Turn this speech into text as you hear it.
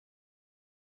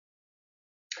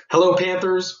Hello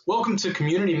Panthers, welcome to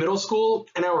Community Middle School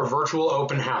and our virtual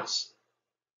open house.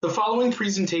 The following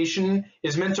presentation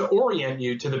is meant to orient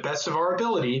you to the best of our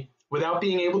ability without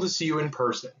being able to see you in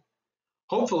person.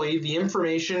 Hopefully, the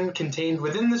information contained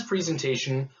within this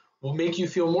presentation will make you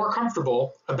feel more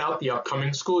comfortable about the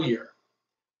upcoming school year.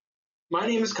 My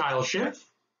name is Kyle Schimpf,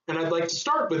 and I'd like to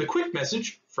start with a quick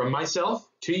message from myself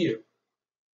to you.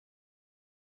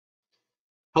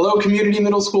 Hello Community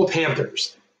Middle School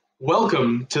Panthers.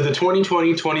 Welcome to the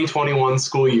 2020-2021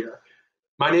 school year.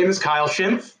 My name is Kyle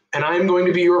Schimpf, and I am going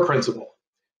to be your principal.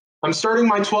 I'm starting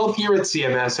my 12th year at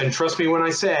CMS, and trust me when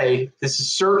I say, this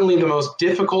is certainly the most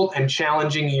difficult and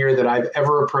challenging year that I've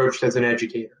ever approached as an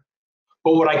educator.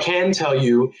 But what I can tell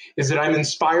you is that I'm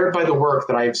inspired by the work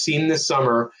that I have seen this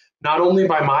summer, not only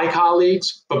by my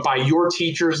colleagues, but by your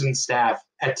teachers and staff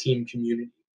at Team Community.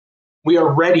 We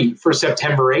are ready for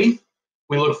September 8th.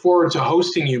 We look forward to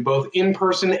hosting you both in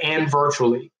person and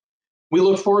virtually. We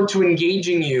look forward to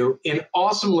engaging you in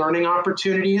awesome learning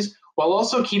opportunities while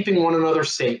also keeping one another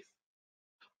safe.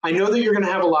 I know that you're going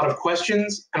to have a lot of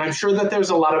questions, and I'm sure that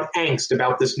there's a lot of angst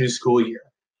about this new school year.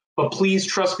 But please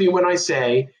trust me when I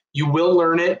say you will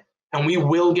learn it, and we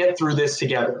will get through this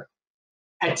together.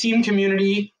 At Team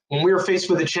Community, when we are faced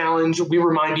with a challenge, we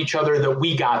remind each other that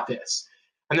we got this.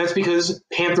 And that's because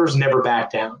Panthers never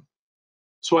back down.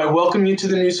 So I welcome you to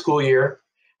the new school year,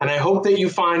 and I hope that you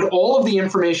find all of the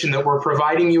information that we're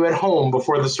providing you at home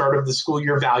before the start of the school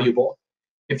year valuable.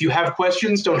 If you have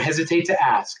questions, don't hesitate to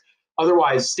ask.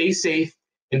 Otherwise, stay safe,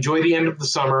 enjoy the end of the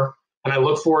summer, and I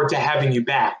look forward to having you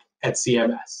back at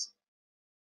CMS.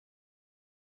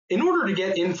 In order to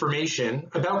get information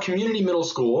about Community Middle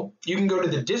School, you can go to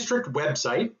the district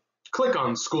website, click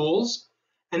on Schools,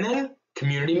 and then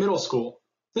Community Middle School.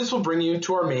 This will bring you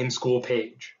to our main school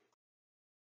page.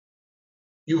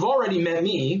 You've already met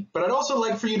me, but I'd also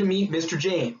like for you to meet Mr.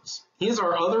 James. He is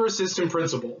our other assistant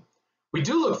principal. We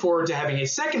do look forward to having a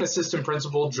second assistant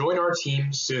principal join our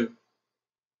team soon.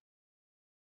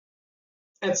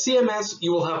 At CMS,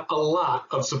 you will have a lot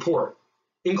of support,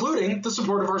 including the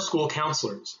support of our school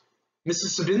counselors.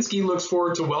 Mrs. Sabinski looks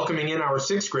forward to welcoming in our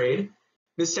 6th grade.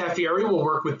 Ms. Taffieri will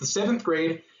work with the 7th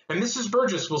grade, and Mrs.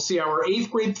 Burgess will see our 8th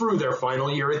grade through their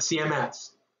final year at CMS.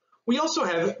 We also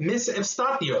have Ms.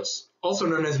 Evstatios, also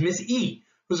known as Ms. E,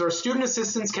 who's our student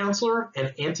assistance counselor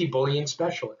and anti-bullying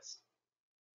specialist.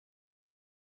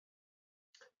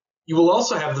 You will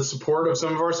also have the support of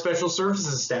some of our special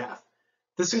services staff.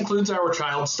 This includes our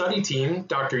child study team,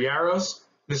 Dr. Yaros,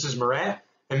 Mrs. Moret,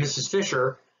 and Mrs.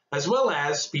 Fisher, as well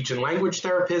as speech and language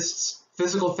therapists,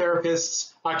 physical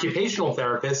therapists, occupational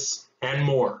therapists, and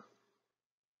more.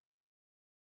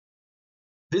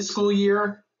 This school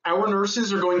year, our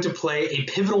nurses are going to play a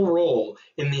pivotal role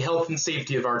in the health and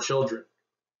safety of our children.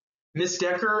 Ms.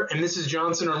 Decker and Mrs.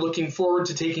 Johnson are looking forward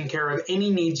to taking care of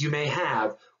any needs you may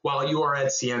have while you are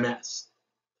at CMS.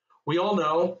 We all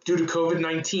know, due to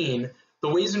COVID-19, the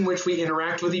ways in which we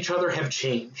interact with each other have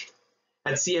changed.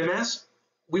 At CMS,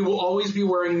 we will always be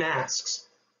wearing masks.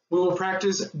 We will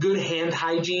practice good hand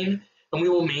hygiene, and we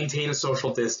will maintain a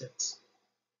social distance.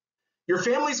 Your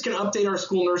families can update our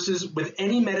school nurses with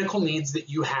any medical needs that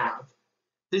you have.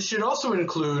 This should also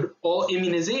include all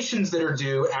immunizations that are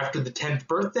due after the 10th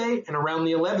birthday and around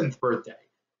the 11th birthday.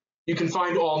 You can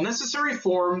find all necessary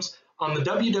forms on the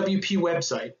WWP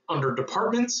website under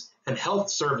Departments and Health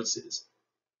Services.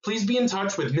 Please be in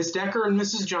touch with Ms. Decker and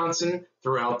Mrs. Johnson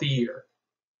throughout the year.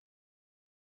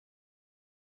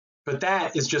 But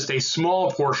that is just a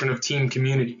small portion of Team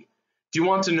Community. Do you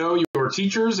want to know your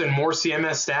teachers and more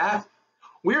CMS staff?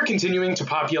 We are continuing to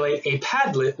populate a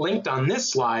Padlet linked on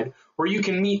this slide where you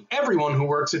can meet everyone who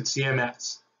works at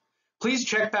CMS. Please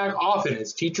check back often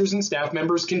as teachers and staff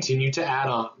members continue to add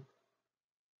on.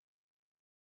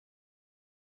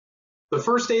 The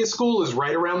first day of school is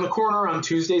right around the corner on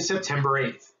Tuesday, September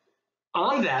 8th.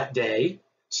 On that day,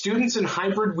 students in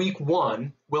Hybrid Week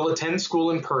 1 will attend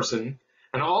school in person,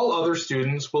 and all other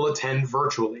students will attend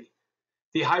virtually.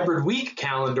 The Hybrid Week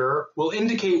calendar will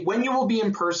indicate when you will be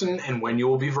in person and when you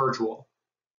will be virtual.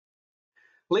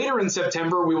 Later in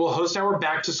September, we will host our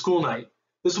Back to School Night.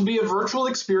 This will be a virtual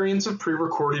experience of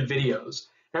pre-recorded videos.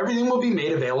 Everything will be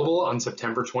made available on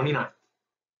September 29th.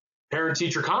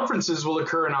 Parent-teacher conferences will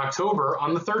occur in October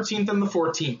on the 13th and the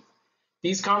 14th.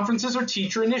 These conferences are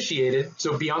teacher-initiated,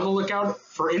 so be on the lookout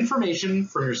for information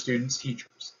from your students'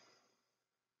 teachers.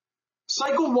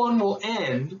 Cycle 1 will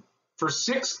end for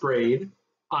 6th grade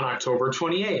on October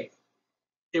 28th.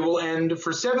 It will end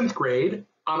for 7th grade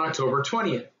on October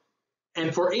 20th,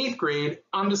 and for 8th grade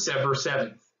on December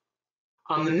 7th.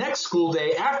 On the next school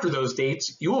day after those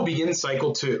dates, you will begin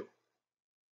Cycle 2.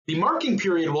 The marking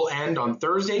period will end on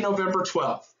Thursday, November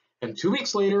 12th, and 2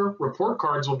 weeks later, report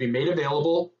cards will be made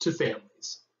available to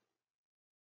families.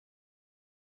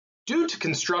 Due to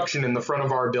construction in the front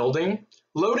of our building,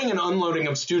 loading and unloading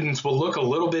of students will look a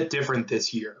little bit different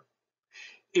this year.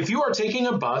 If you are taking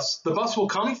a bus, the bus will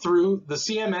come through the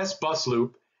CMS bus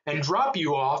loop and drop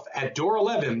you off at door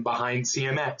 11 behind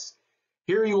CMS.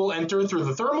 Here you will enter through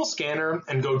the thermal scanner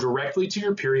and go directly to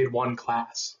your Period 1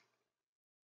 class.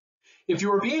 If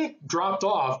you are being dropped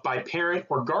off by parent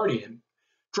or guardian,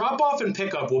 drop-off and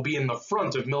pickup will be in the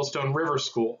front of Millstone River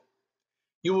School.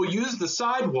 You will use the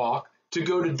sidewalk to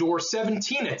go to door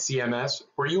 17 at CMS,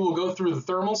 where you will go through the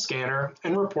thermal scanner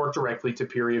and report directly to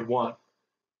Period 1.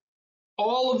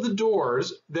 All of the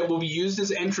doors that will be used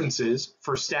as entrances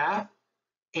for staff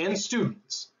and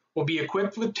students will be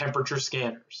equipped with temperature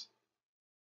scanners.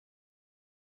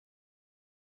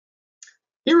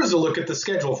 Here is a look at the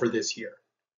schedule for this year.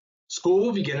 School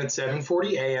will begin at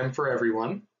 7:40 a.m. for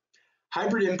everyone.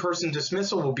 Hybrid in-person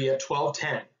dismissal will be at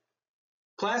 12:10.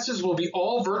 Classes will be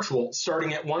all virtual,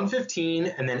 starting at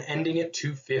 1:15 and then ending at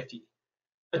 2:50.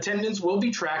 Attendance will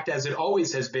be tracked as it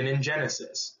always has been in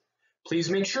Genesis. Please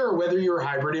make sure, whether you're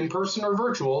hybrid in-person or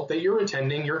virtual, that you're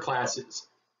attending your classes.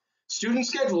 Student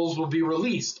schedules will be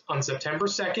released on September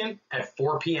 2nd at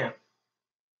 4 p.m.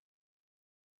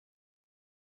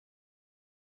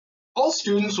 All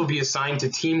students will be assigned to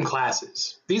team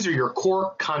classes. These are your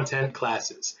core content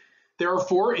classes. There are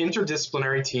 4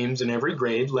 interdisciplinary teams in every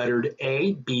grade, lettered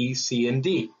A, B, C, and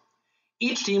D.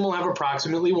 Each team will have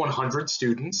approximately 100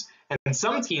 students, and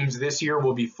some teams this year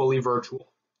will be fully virtual.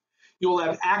 You will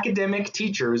have academic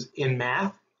teachers in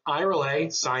math,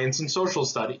 IRLA, science, and social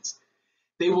studies.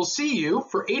 They will see you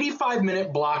for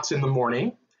 85-minute blocks in the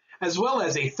morning, as well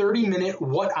as a 30-minute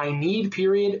what I need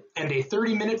period and a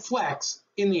 30-minute flex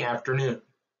in the afternoon.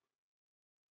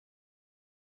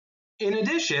 In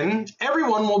addition,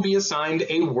 everyone will be assigned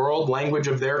a world language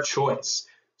of their choice.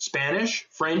 Spanish,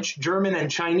 French, German,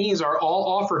 and Chinese are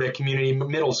all offered at community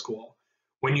middle school.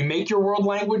 When you make your world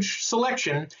language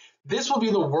selection, this will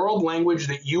be the world language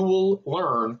that you will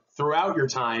learn throughout your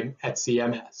time at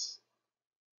CMS.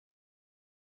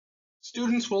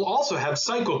 Students will also have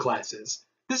cycle classes.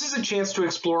 This is a chance to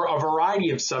explore a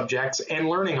variety of subjects and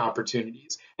learning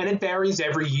opportunities, and it varies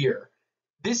every year.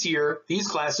 This year, these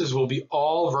classes will be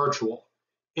all virtual.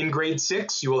 In grade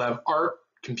 6, you will have art,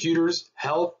 computers,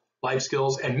 health, life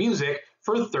skills, and music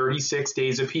for 36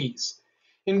 days apiece.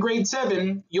 In grade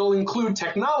 7, you'll include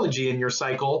technology in your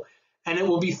cycle, and it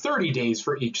will be 30 days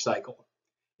for each cycle.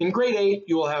 In grade 8,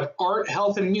 you will have art,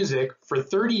 health, and music for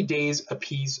 30 days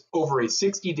apiece over a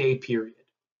 60-day period.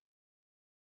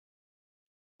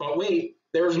 But wait,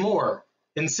 there's more.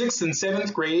 In 6th and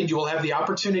 7th grade, you will have the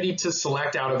opportunity to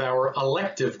select out of our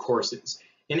elective courses.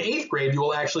 In 8th grade, you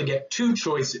will actually get 2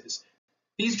 choices.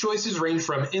 These choices range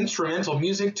from instrumental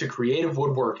music to creative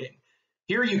woodworking.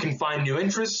 Here you can find new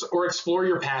interests or explore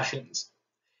your passions.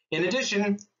 In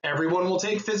addition, everyone will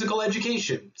take physical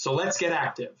education, so let's get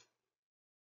active.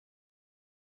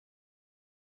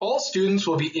 All students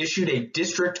will be issued a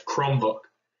district Chromebook.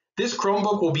 This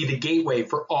Chromebook will be the gateway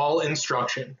for all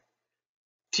instruction.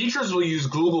 Teachers will use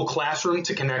Google Classroom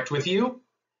to connect with you,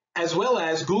 as well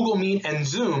as Google Meet and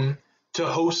Zoom to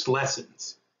host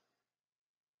lessons.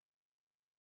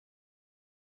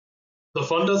 The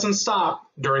fun doesn't stop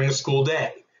during the school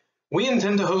day. We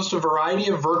intend to host a variety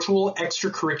of virtual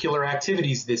extracurricular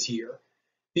activities this year.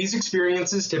 These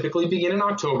experiences typically begin in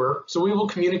October, so we will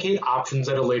communicate options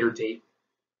at a later date.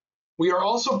 We are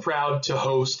also proud to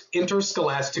host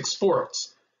interscholastic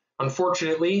sports.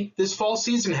 Unfortunately, this fall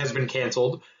season has been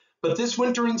canceled, but this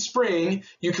winter and spring,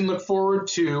 you can look forward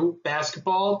to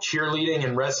basketball, cheerleading,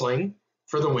 and wrestling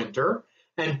for the winter,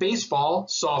 and baseball,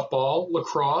 softball,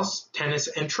 lacrosse, tennis,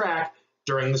 and track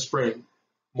during the spring.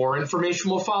 More information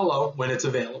will follow when it's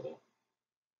available.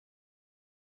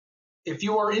 If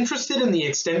you are interested in the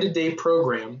extended day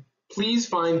program, please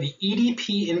find the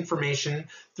EDP information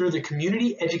through the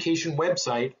community education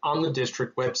website on the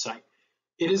district website.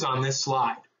 It is on this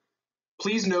slide.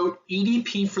 Please note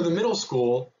EDP for the middle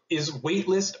school is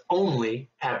waitlist only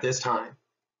at this time.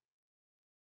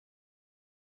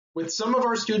 With some of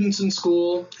our students in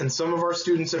school and some of our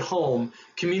students at home,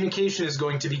 communication is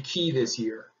going to be key this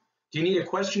year. Do you need a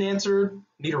question answered,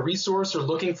 need a resource, or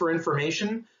looking for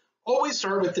information? Always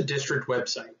start with the district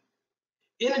website.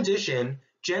 In addition,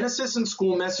 Genesis and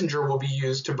School Messenger will be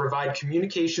used to provide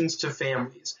communications to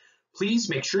families. Please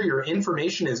make sure your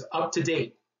information is up to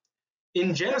date.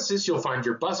 In Genesis, you'll find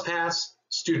your bus pass,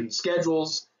 student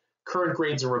schedules, current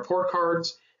grades and report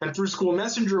cards, and through School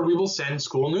Messenger, we will send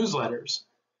school newsletters.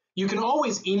 You can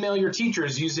always email your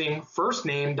teachers using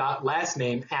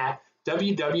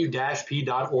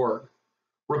firstname.lastname@ww-p.org.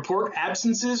 Report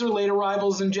absences or late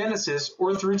arrivals in Genesis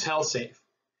or through TellSafe.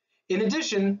 In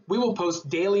addition, we will post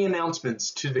daily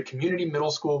announcements to the Community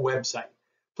Middle School website.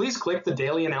 Please click the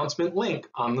daily announcement link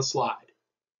on the slide.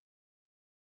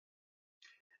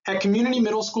 At Community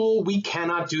Middle School, we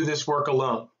cannot do this work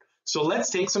alone. So let's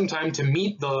take some time to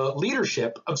meet the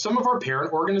leadership of some of our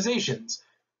parent organizations.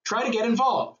 Try to get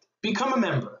involved. Become a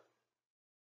member.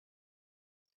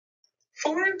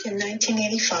 Formed in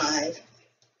 1985,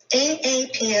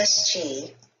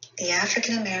 AAPSG, the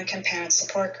African American Parent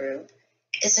Support Group,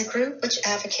 is a group which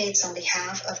advocates on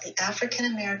behalf of the African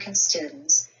American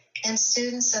students and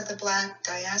students of the Black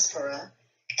diaspora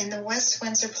in the West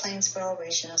Windsor-Plainsboro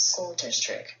Regional School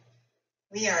District.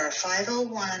 We are a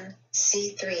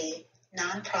 501c3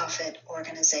 nonprofit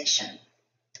organization.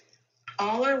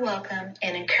 All are welcome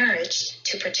and encouraged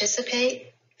to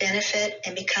participate, benefit,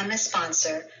 and become a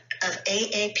sponsor of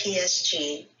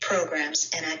AAPSG programs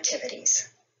and activities.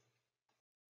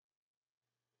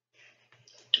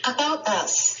 About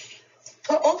us.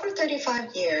 For over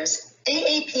 35 years,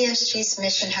 AAPSG's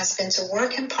mission has been to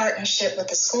work in partnership with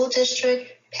the school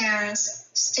district, parents,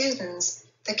 students,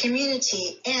 the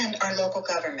community, and our local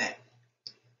government.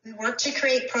 We work to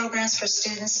create programs for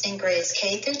students in grades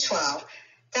K through 12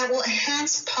 that will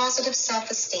enhance positive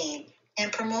self-esteem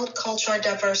and promote cultural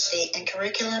diversity in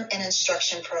curriculum and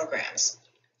instruction programs.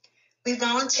 We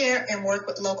volunteer and work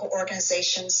with local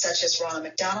organizations such as Ronald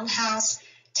McDonald House,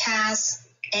 TAS,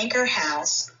 Anchor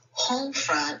House,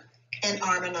 Homefront, and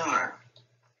R&R.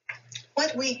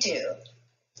 What we do: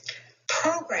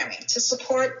 programming to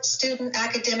support student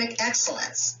academic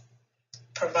excellence,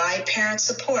 provide parent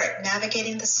support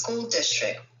navigating the school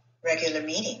district, regular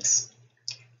meetings,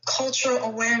 cultural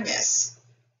awareness,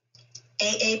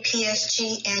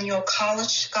 AAPSG annual college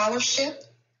scholarship,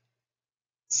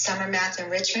 summer math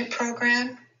enrichment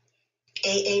program,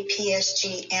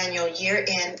 AAPSG annual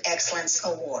year-end excellence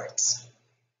awards.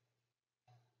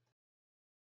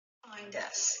 Find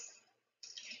us.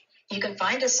 You can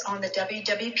find us on the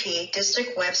WWP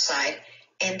district website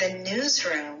in the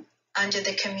newsroom under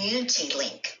the community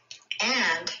link,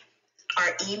 and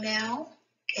our email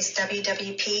is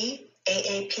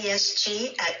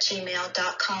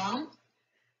wwp.aapsg@gmail.com.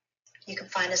 You can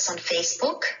find us on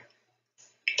Facebook,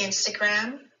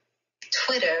 Instagram,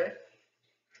 Twitter,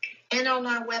 and on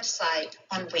our website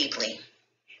on Weebly.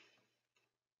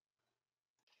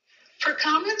 For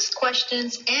comments,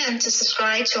 questions, and to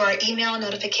subscribe to our email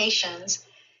notifications,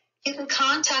 you can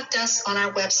contact us on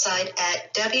our website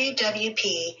at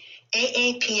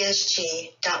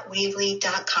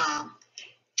www.aapsg.weebly.com.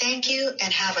 Thank you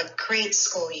and have a great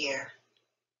school year.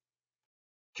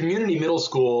 Community Middle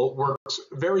School works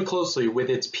very closely with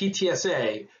its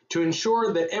PTSA to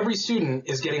ensure that every student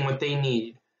is getting what they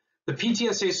need. The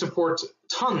PTSA supports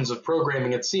tons of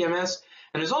programming at CMS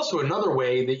and is also another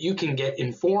way that you can get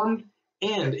informed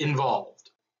and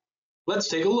involved. Let's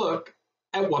take a look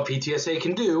at what PTSA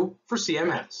can do for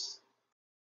CMS.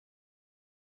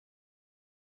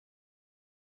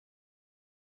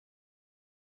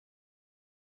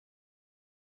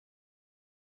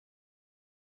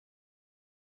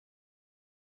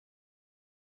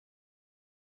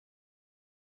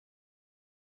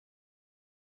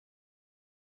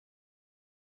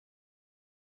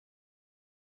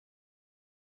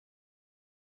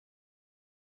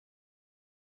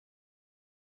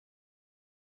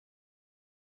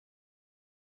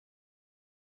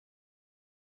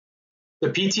 The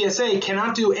PTSA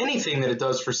cannot do anything that it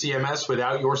does for CMS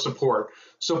without your support,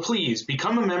 so please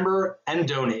become a member and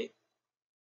donate.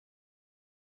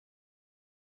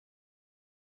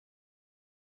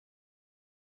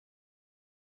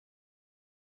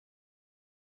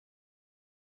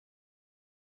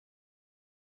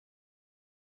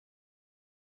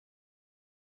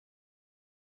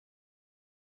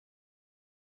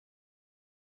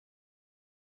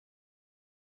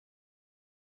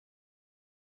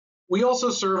 We also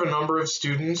serve a number of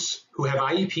students who have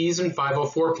IEPs and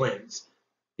 504 plans.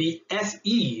 The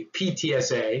SE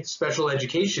PTSA, Special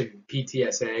Education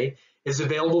PTSA, is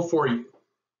available for you.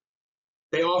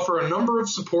 They offer a number of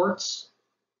supports,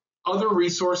 other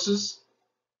resources,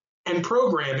 and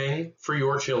programming for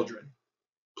your children.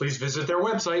 Please visit their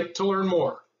website to learn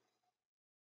more.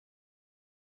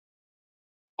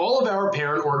 All of our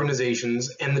parent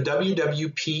organizations and the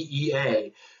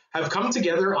WWPEA have come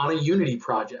together on a Unity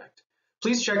project.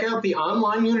 Please check out the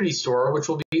online Unity store, which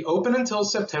will be open until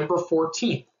September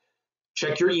 14th.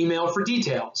 Check your email for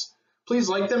details. Please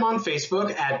like them on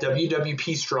Facebook at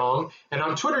WWPstrong, and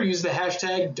on Twitter use the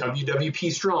hashtag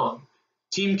WWPstrong.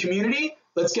 Team Community,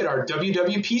 let's get our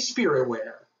WWP spirit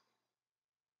wear.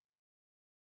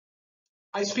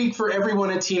 I speak for everyone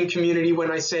at Team Community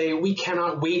when I say we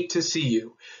cannot wait to see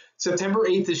you. September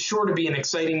 8th is sure to be an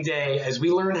exciting day as we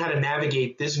learn how to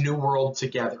navigate this new world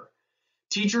together.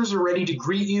 Teachers are ready to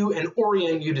greet you and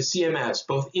orient you to CMS,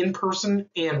 both in person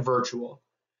and virtual.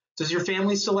 Does your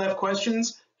family still have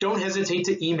questions? Don't hesitate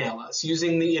to email us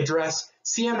using the address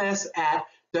cms@ww-p.org.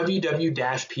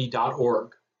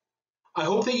 I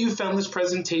hope that you found this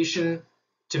presentation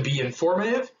to be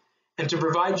informative and to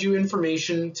provide you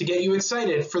information to get you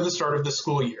excited for the start of the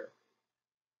school year.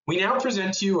 We now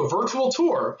present to you a virtual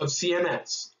tour of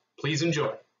CMS. Please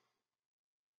enjoy.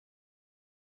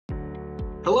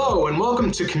 Hello and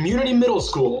welcome to Community Middle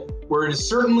School, where it is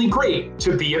certainly great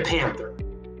to be a Panther.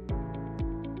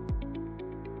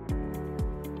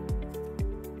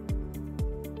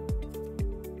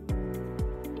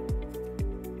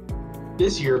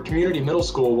 This year, Community Middle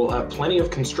School will have plenty of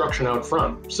construction out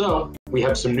front, so we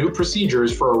have some new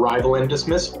procedures for arrival and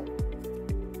dismissal.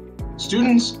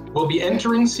 Students will be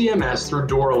entering CMS through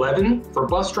door 11 for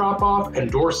bus drop-off and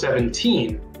door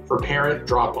 17 for parent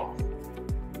drop-off.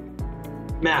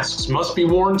 Masks must be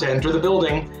worn to enter the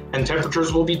building, and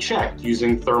temperatures will be checked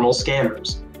using thermal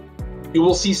scanners. You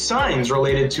will see signs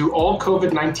related to all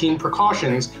COVID-19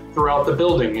 precautions throughout the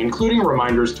building, including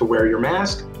reminders to wear your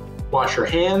mask, wash your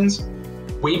hands,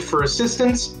 wait for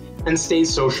assistance, and stay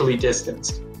socially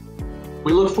distanced.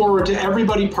 We look forward to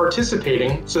everybody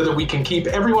participating so that we can keep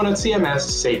everyone at CMS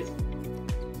safe.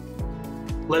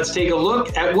 Let's take a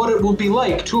look at what it will be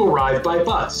like to arrive by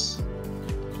bus.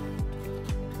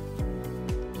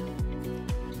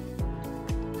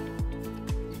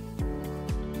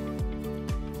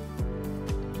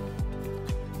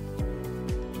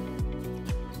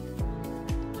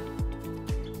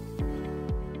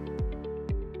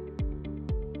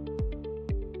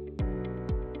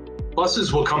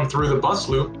 Buses will come through the bus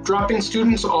loop, dropping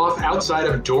students off outside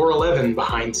of door 11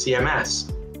 behind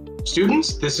CMS.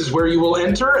 Students, this is where you will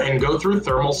enter and go through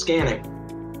thermal scanning.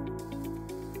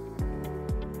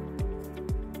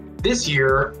 This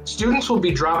year, students will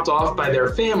be dropped off by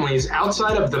their families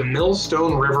outside of the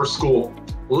Millstone River School.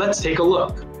 Let's take a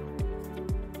look.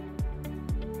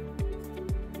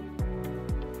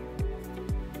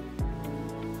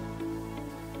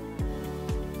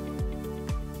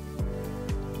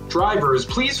 Drivers,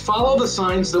 please follow the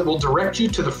signs that will direct you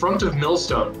to the front of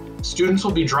Millstone. Students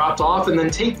will be dropped off and then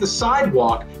take the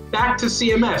sidewalk back to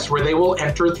CMS, where they will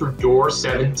enter through door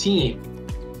 17.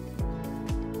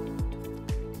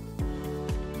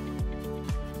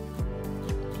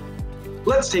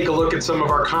 Let's take a look at some of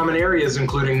our common areas,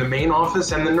 including the main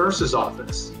office and the nurse's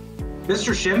office.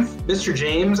 Mr. Schimpf, Mr.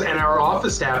 James, and our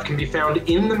office staff can be found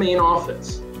in the main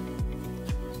office.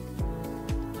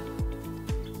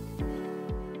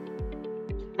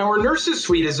 Our nurses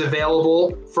suite is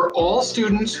available for all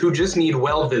students who just need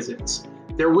well visits.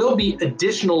 There will be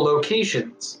additional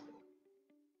locations.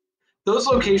 Those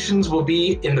locations will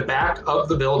be in the back of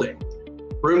the building.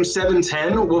 Room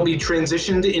 710 will be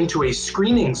transitioned into a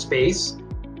screening space,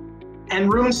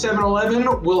 and room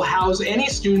 711 will house any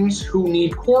students who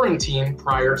need quarantine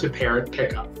prior to parent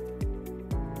pickup.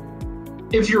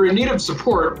 If you're in need of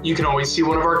support, you can always see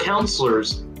one of our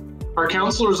counselors. Our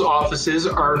counselors' offices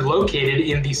are located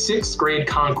in the 6th grade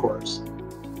concourse.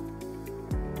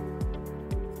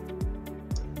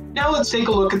 Now let's take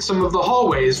a look at some of the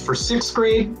hallways for 6th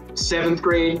grade, 7th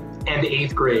grade, and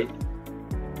 8th grade.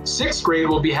 6th grade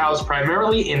will be housed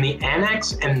primarily in the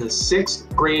annex and the 6th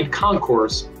grade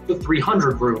concourse, the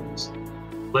 300 rooms.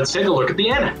 Let's take a look at the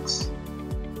annex.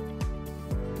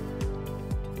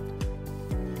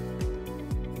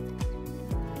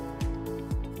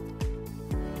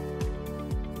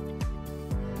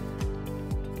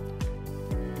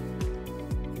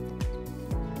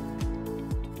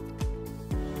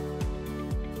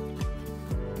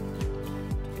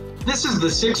 This is the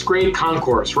 6th grade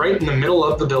concourse, right in the middle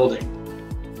of the building.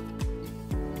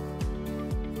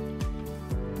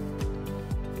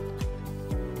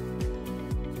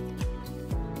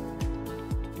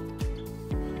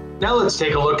 Now let's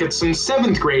take a look at some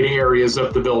 7th grade areas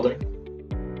of the building.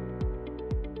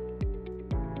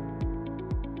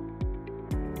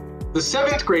 The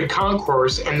 7th grade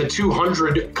concourse and the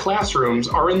 200 classrooms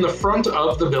are in the front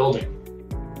of the building.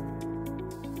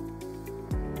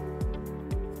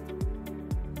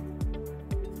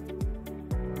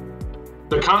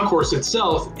 The concourse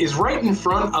itself is right in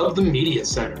front of the media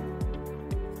center.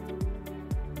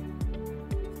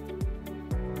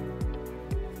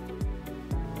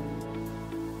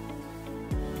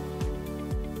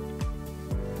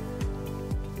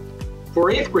 For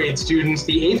 8th grade students,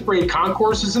 the 8th grade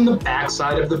concourse is in the back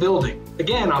side of the building,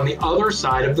 again on the other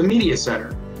side of the Media Center.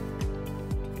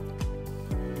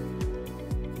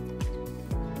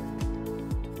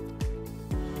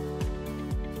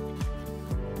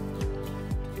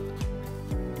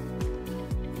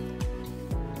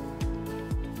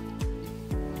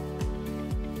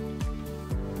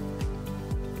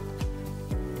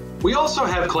 We also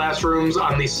have classrooms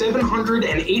on the 700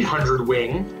 and 800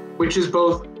 wing, which is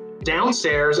both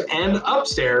downstairs and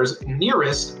upstairs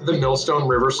nearest the Millstone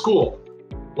River School.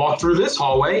 Walk through this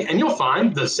hallway and you'll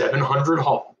find the 700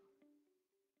 hall.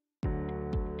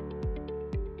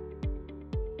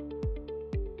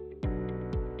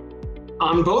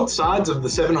 On both sides of the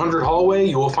 700 hallway,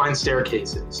 you will find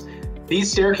staircases.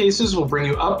 These staircases will bring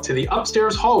you up to the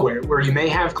upstairs hallway where you may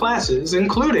have classes,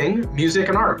 including music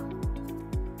and art.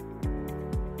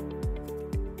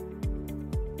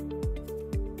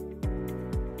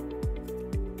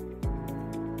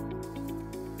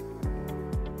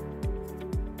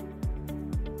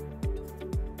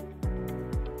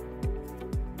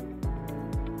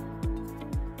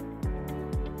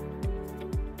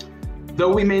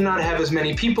 Though we may not have as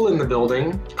many people in the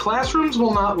building, classrooms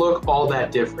will not look all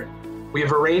that different. We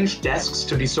have arranged desks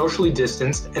to be socially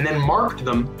distanced and then marked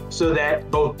them so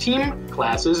that both team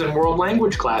classes and world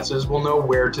language classes will know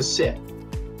where to sit.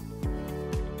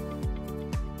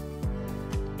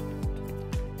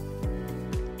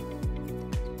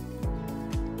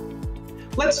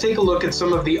 Let's take a look at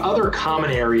some of the other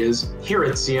common areas here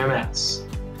at CMS.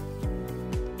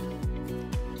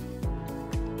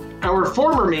 Our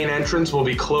former main entrance will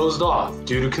be closed off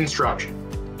due to construction.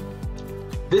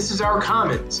 This is our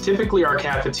commons, typically our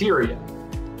cafeteria.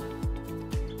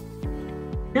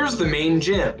 Here's the main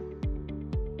gym.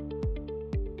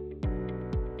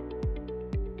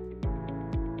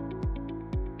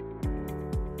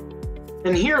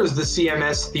 And here is the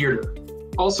CMS Theater,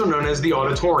 also known as the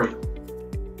auditorium.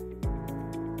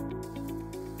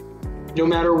 No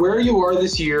matter where you are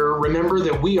this year, remember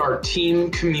that we are team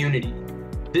community.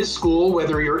 This school,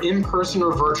 whether you're in person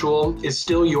or virtual, is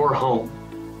still your home.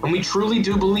 And we truly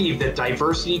do believe that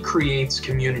diversity creates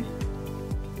community.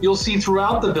 You'll see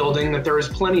throughout the building that there is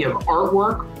plenty of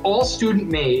artwork, all student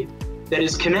made, that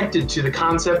is connected to the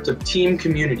concept of team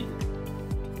community.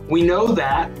 We know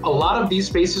that a lot of these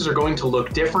spaces are going to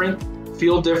look different,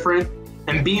 feel different,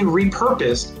 and be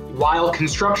repurposed while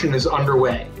construction is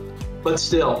underway. But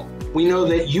still, we know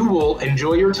that you will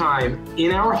enjoy your time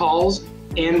in our halls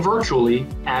and virtually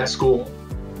at school.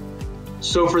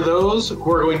 So for those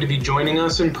who are going to be joining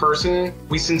us in person,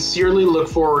 we sincerely look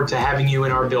forward to having you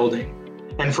in our building.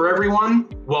 And for everyone,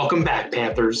 welcome back,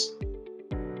 Panthers.